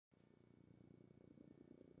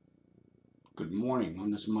Good morning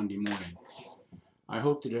on this Monday morning. I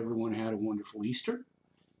hope that everyone had a wonderful Easter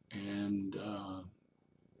and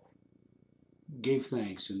gave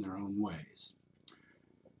thanks in their own ways.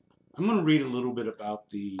 I'm going to read a little bit about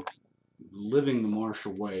the Living the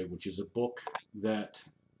Martial Way, which is a book that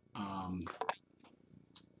our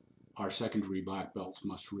secondary black belts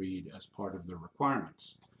must read as part of their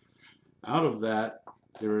requirements. Out of that,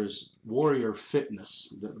 there is warrior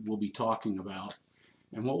fitness that we'll be talking about.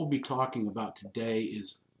 And what we'll be talking about today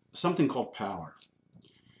is something called power.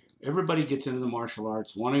 Everybody gets into the martial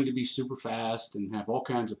arts wanting to be super fast and have all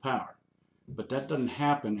kinds of power, but that doesn't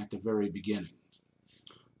happen at the very beginning.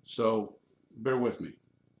 So bear with me.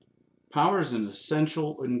 Power is an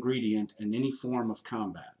essential ingredient in any form of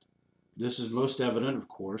combat. This is most evident, of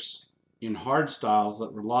course, in hard styles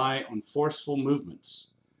that rely on forceful movements,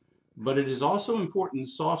 but it is also important in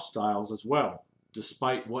soft styles as well,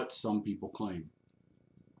 despite what some people claim.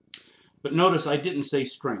 But notice I didn't say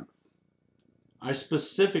strength. I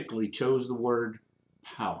specifically chose the word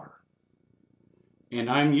power. And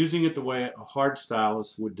I'm using it the way a hard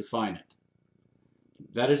stylist would define it.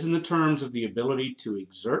 That is in the terms of the ability to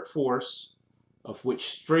exert force, of which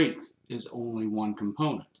strength is only one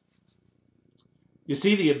component. You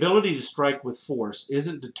see, the ability to strike with force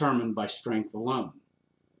isn't determined by strength alone.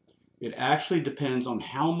 It actually depends on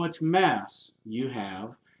how much mass you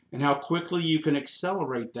have and how quickly you can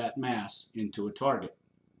accelerate that mass into a target.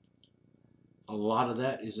 A lot of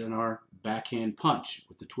that is in our backhand punch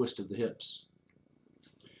with the twist of the hips.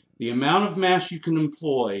 The amount of mass you can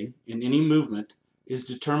employ in any movement is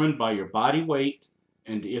determined by your body weight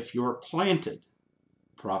and if you're planted,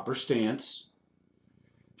 proper stance,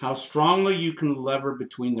 how strongly you can lever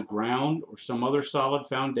between the ground or some other solid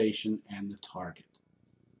foundation and the target.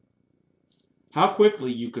 How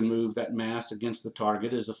quickly you can move that mass against the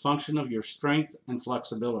target is a function of your strength and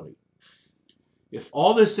flexibility. If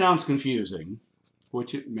all this sounds confusing,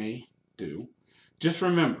 which it may do, just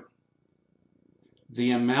remember,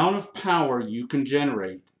 the amount of power you can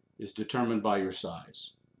generate is determined by your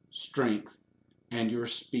size, strength, and your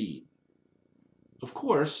speed. Of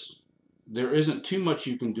course, there isn't too much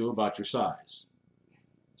you can do about your size,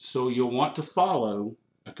 so you'll want to follow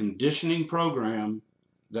a conditioning program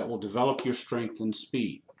that will develop your strength and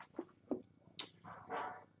speed.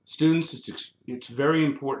 Students, it's very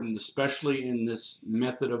important, especially in this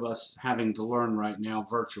method of us having to learn right now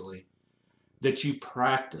virtually, that you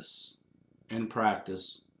practice and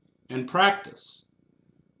practice and practice.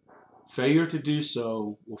 Failure to do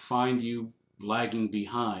so will find you lagging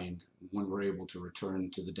behind when we're able to return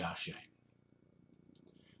to the Daoshang.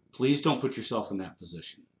 Please don't put yourself in that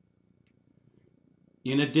position.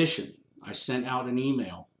 In addition, I sent out an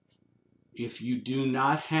email. If you do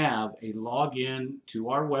not have a login to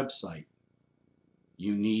our website,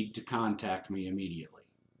 you need to contact me immediately.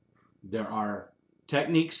 There are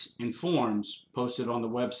techniques and forms posted on the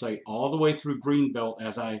website all the way through Green Belt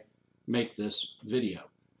as I make this video.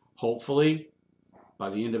 Hopefully,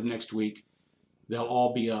 by the end of next week, they'll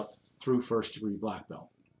all be up through first degree black belt.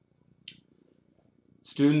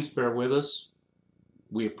 Students, bear with us.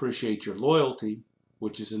 We appreciate your loyalty,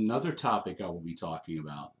 which is another topic I will be talking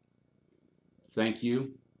about. Thank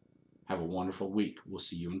you. Have a wonderful week. We'll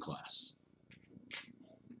see you in class.